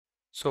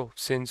So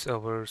since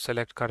our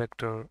select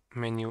character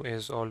menu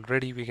is all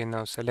ready, we can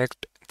now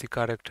select the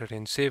character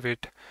and save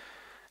it.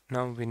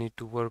 Now we need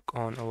to work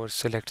on our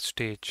select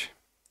stage.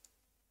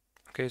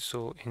 Okay,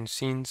 so in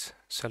scenes,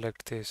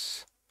 select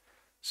this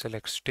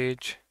select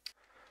stage.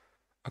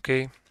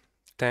 Okay,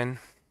 then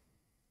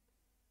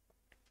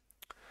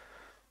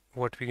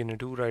what we're gonna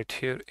do right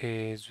here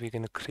is we're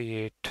gonna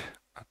create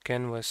a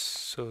canvas.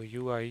 So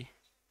UI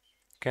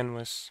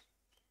canvas.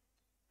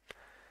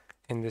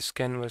 In this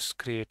canvas,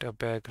 create a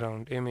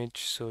background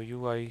image. So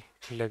UI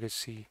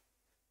legacy,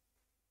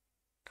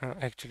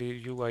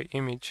 actually UI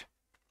image.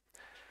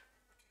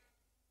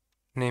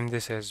 Name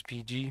this as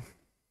BG.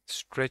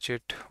 Stretch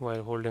it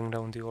while holding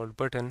down the Alt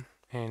button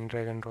and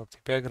drag and drop the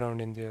background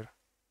in there.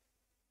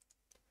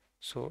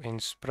 So in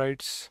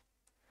sprites,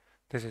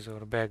 this is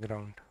our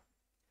background.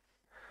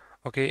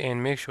 Okay,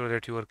 and make sure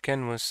that your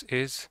canvas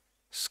is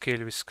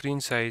scaled with screen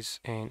size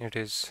and it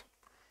is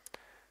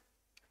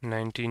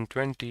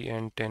 1920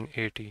 and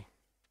 1080.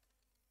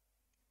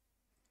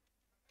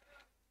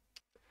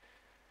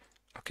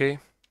 Okay,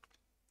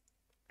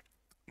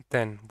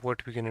 then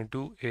what we're gonna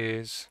do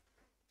is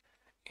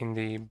in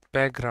the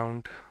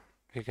background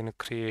we're gonna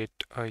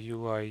create a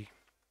UI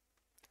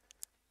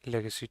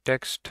legacy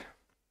text.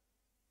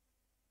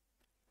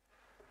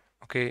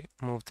 Okay,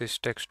 move this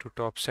text to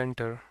top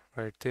center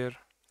right there.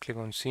 Click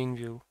on scene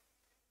view.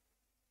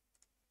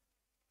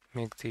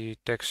 Make the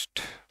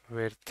text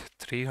width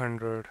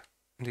 300,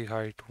 the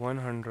height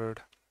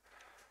 100,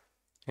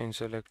 and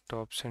select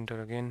top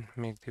center again.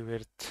 Make the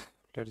width,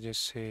 let's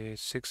just say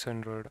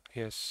 600.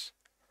 Yes.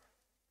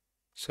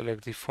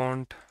 Select the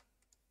font.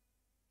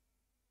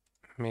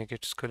 Make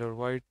its color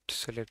white.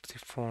 Select the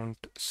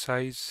font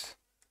size,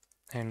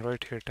 and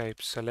right here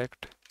type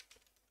select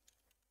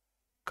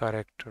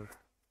character.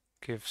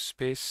 Give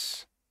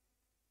space.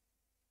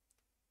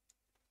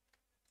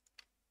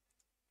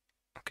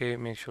 Okay,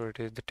 make sure it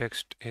is the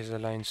text is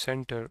aligned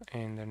center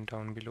and then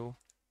down below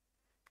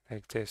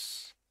like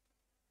this.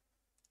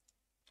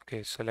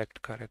 Okay,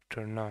 select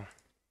character now.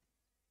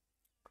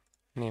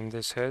 Name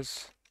this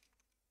as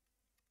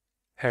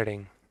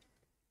heading.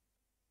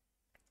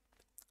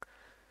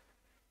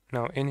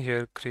 Now in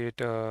here create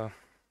a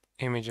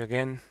image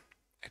again,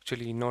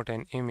 actually not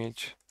an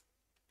image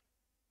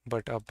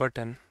but a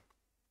button.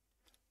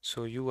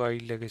 So UI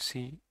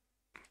legacy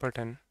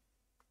button,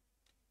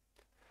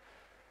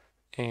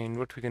 and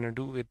what we're gonna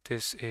do with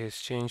this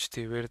is change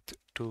the width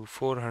to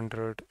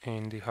 400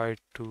 and the height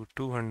to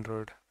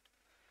 200.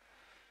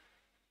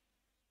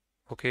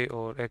 Okay,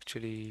 or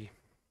actually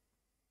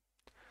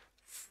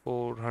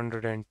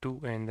 402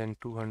 and then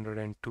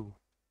 202.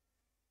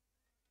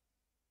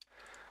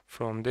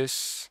 From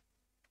this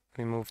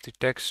remove the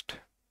text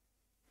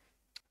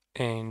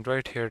and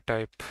right here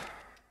type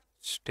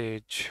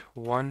stage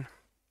 1.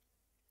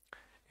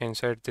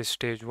 Inside this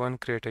stage 1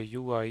 create a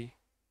UI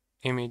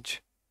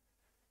image.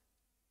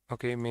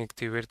 Okay, make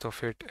the width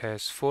of it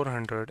as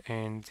 400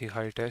 and the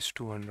height as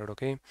 200.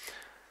 Okay,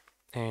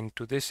 and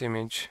to this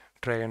image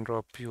drag and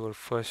drop your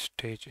first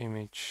stage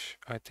image.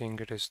 I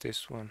think it is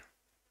this one.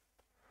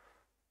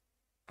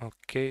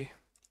 Okay,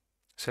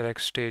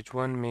 select stage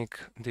 1, make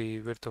the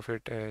width of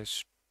it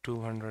as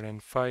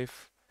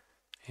 205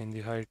 and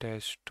the height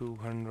as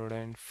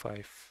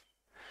 205,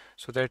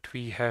 so that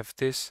we have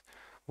this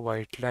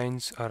white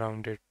lines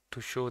around it to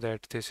show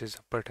that this is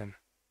a button.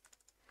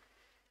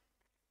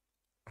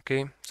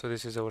 Okay, so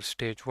this is our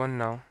stage 1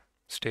 now,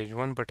 stage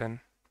 1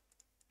 button.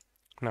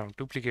 Now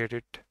duplicate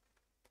it,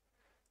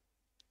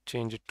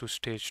 change it to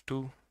stage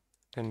 2,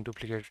 then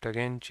duplicate it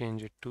again,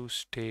 change it to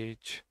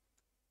stage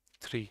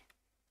 3,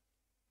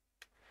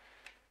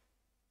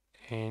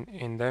 and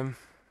in them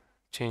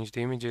change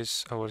the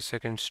images. Our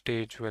second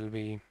stage will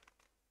be,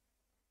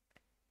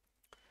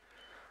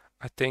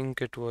 I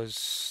think it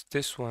was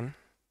this one,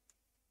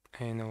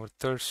 and our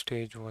third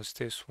stage was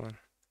this one.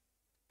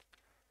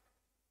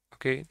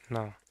 Okay,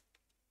 now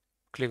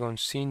click on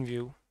scene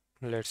view.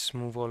 Let's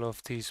move all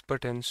of these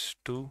buttons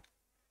to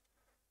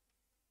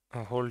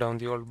hold down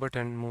the Alt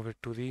button, move it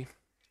to the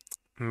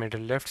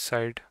middle left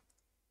side,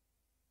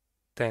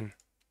 then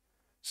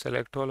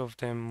select all of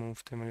them,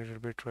 move them a little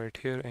bit right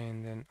here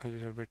and then a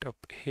little bit up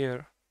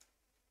here.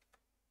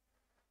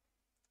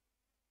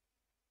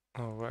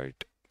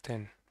 Alright,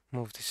 then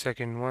move the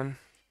second one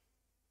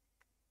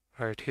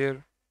right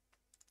here,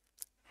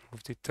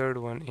 move the third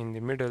one in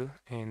the middle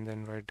and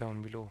then right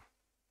down below.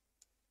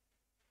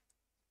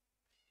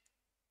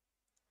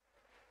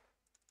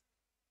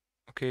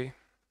 Okay,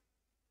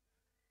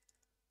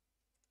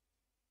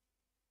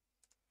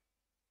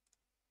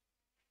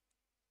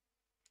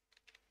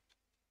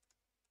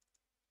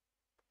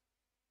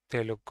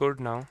 they look good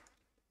now.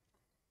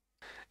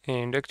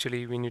 And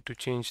actually we need to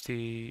change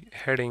the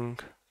heading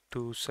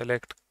to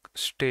select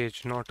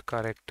stage, not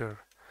character.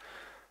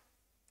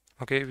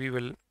 Okay, we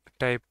will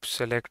type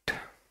select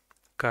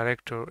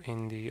character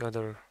in the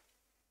other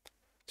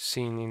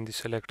scene, in the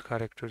select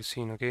character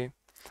scene. Okay,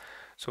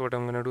 so what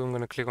I'm gonna do, I'm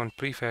gonna click on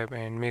prefab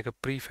and make a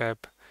prefab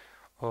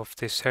of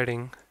this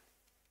heading.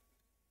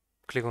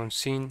 click on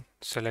scene,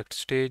 select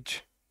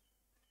stage,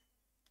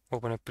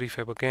 open up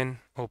prefab again,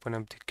 open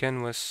up the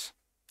canvas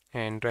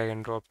and drag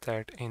and drop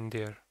that in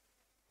there.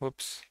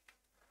 Whoops.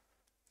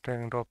 Drag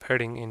and drop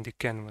heading in the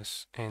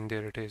canvas and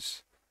there it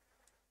is.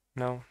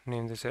 Now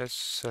name this as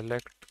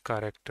select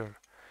character,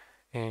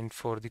 and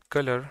for the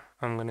color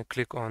I'm gonna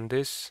click on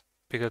this,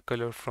 pick a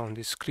color from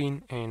the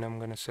screen and I'm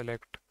gonna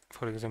select,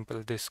 for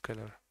example, this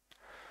color.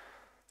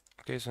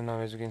 Okay, so now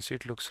as you can see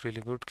it looks really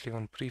good. Click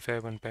on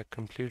prefab, unpack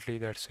completely,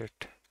 that's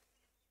it.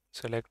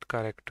 Select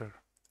character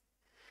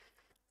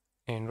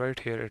and right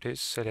here it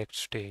is select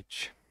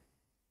stage.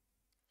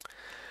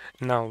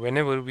 Now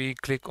whenever we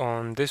click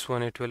on this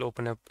one it will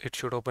open up, it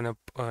should open up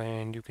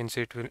and you can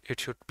see it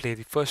should play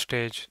the first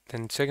stage,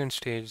 then second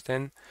stage,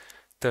 then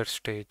third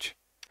stage.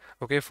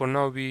 Okay, for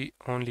now we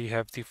only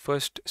have the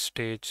first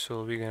stage,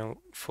 so we're gonna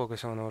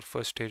focus on our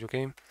first stage.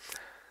 Okay,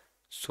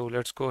 so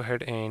let's go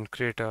ahead and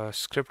create a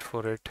script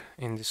for it.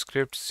 In the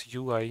scripts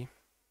UI,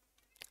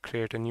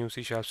 create a new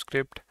C#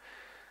 script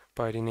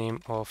by the name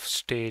of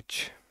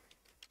stage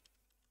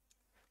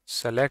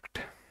select.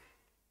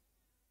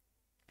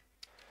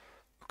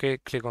 Okay,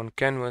 click on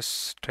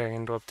canvas, drag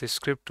and drop this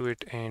script to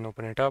it and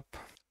open it up.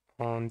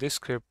 On this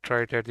script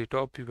right at the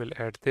top we will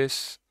add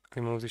this,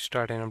 remove the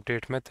start and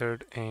update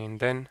method, and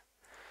then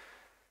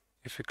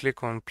if you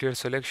click on player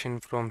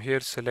selection, from here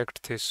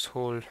select this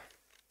whole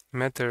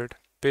method,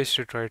 paste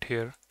it right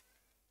here,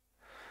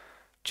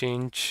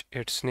 change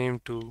its name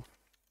to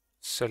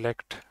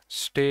select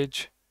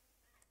stage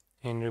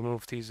and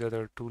remove these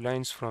other two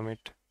lines from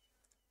it,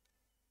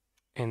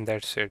 and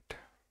that's it.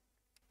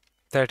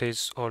 That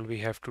is all we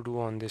have to do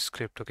on this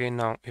script. Okay,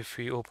 now if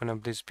we open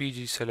up this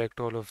BG, select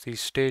all of these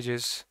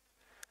stages,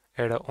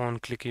 add a on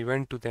click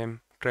event to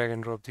them, drag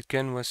and drop the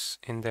canvas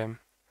in them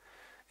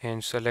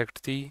and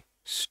select the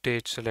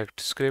stage select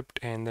script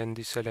and then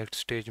the select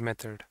stage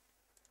method.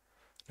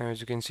 Now as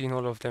you can see in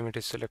all of them it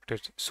is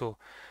selected. So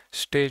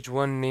stage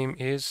 1 name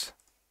is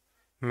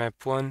map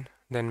 1,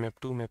 then map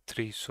 2, map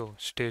 3. So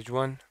stage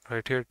 1,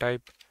 right here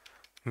type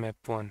map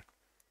 1,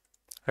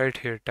 right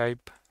here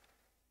type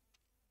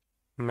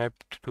map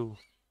 2,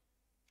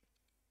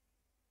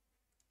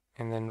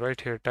 and then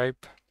right here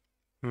type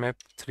map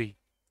 3.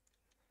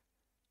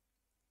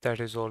 That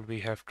is all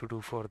we have to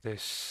do for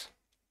this.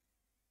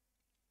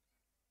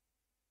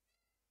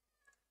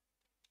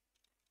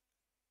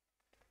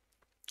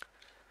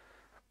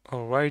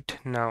 Alright,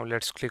 now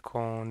let's click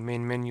on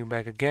main menu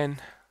back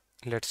again.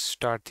 Let's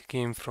start the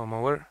game from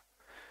our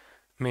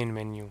main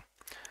menu.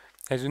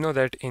 As you know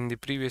that in the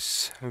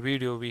previous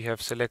video we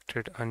have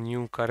selected a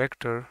new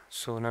character,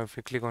 so now if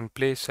we click on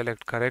play,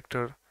 select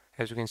character,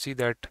 as you can see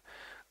that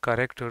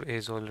character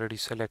is already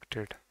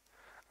selected.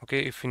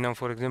 Okay, if we now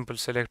for example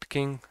select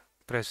king,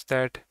 press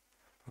that,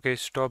 okay,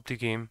 stop the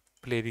game,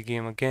 play the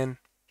game again,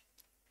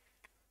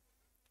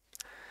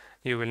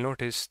 you will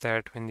notice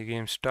that when the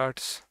game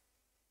starts,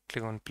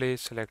 click on play,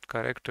 select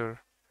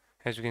character,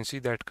 as you can see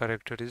that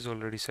character is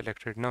already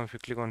selected. Now if you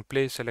click on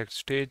play, select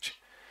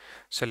stage,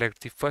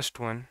 select the first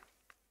one,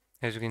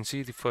 as you can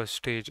see the first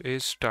stage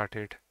is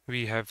started.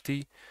 We have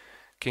the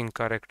king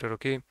character.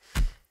 Okay,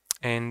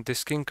 and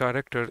this king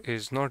character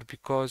is not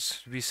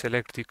because we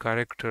select the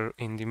character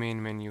in the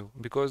main menu,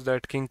 because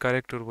that king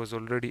character was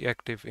already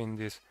active in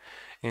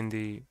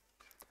the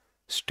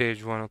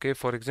stage 1. Okay,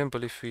 for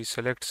example if we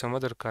select some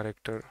other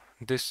character,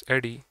 this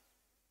Eddie,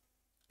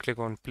 click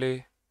on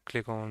play,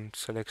 click on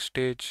select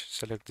stage,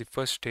 select the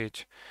first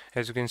stage,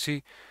 as you can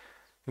see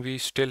we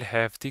still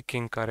have the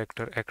king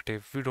character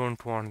active. We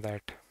don't want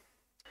that.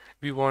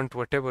 We want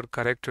whatever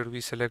character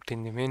we select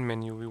in the main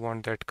menu, we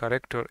want that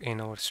character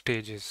in our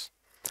stages.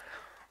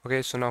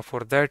 Okay, so now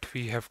for that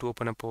we have to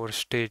open up our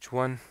stage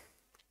 1,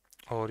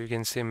 or you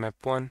can say map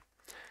 1.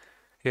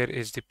 Here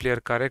is the player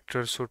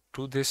character. So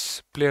to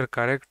this player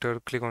character,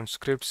 click on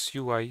scripts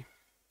UI.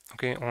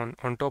 Okay,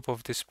 on top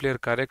of this player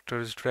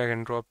characters, drag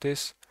and drop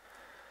this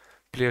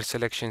player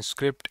selection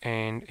script,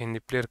 and in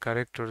the player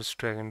characters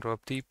drag and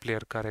drop the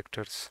player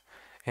characters,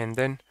 and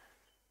then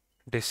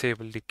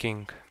disable the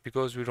king,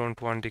 because we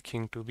don't want the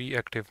king to be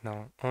active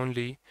now.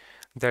 Only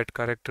that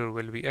character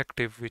will be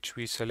active which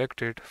we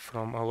selected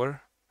from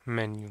our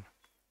menu.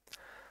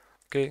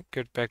 Okay,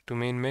 get back to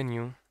main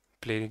menu,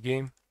 play the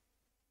game.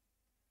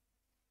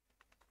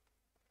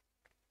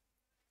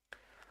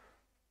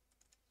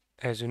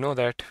 As you know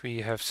that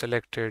we have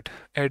selected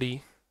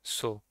Eddie,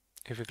 so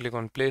if you click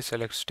on play,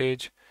 select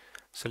stage,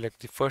 select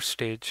the first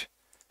stage,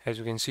 as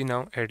you can see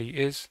now Eddie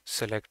is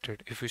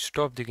selected. If we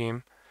stop the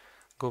game,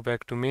 go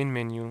back to main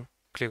menu,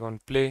 click on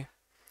play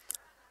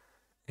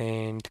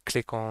and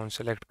click on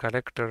select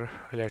character.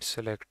 Let's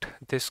select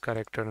this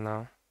character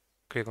now.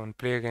 Click on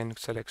play again,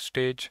 select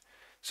stage,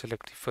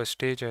 select the first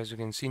stage. As you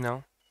can see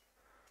now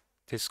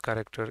this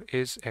character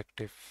is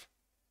active.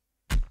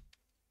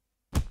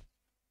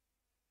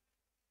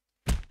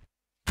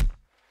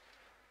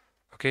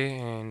 Okay,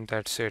 and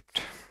that's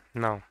it.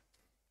 Now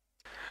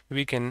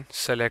we can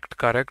select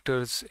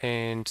characters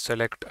and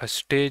select a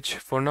stage.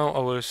 For now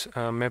our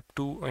map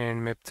 2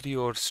 and map 3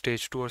 or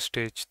stage 2 or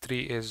stage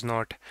 3 is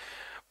not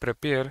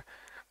prepared.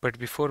 But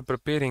before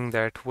preparing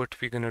that, what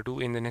we're gonna do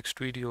in the next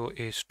video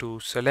is to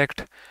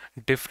select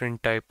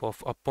different type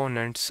of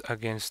opponents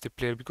against the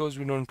player, because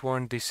we don't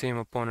want the same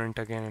opponent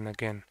again and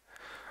again.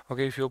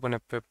 Okay, if you open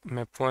up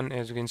map 1,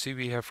 as you can see,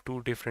 we have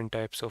two different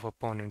types of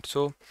opponents.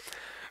 So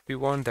we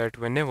want that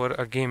whenever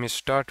a game is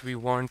start, we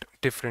want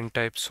different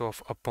types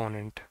of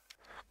opponent.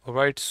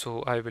 Alright,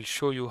 so I will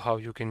show you how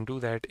you can do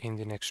that in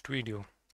the next video.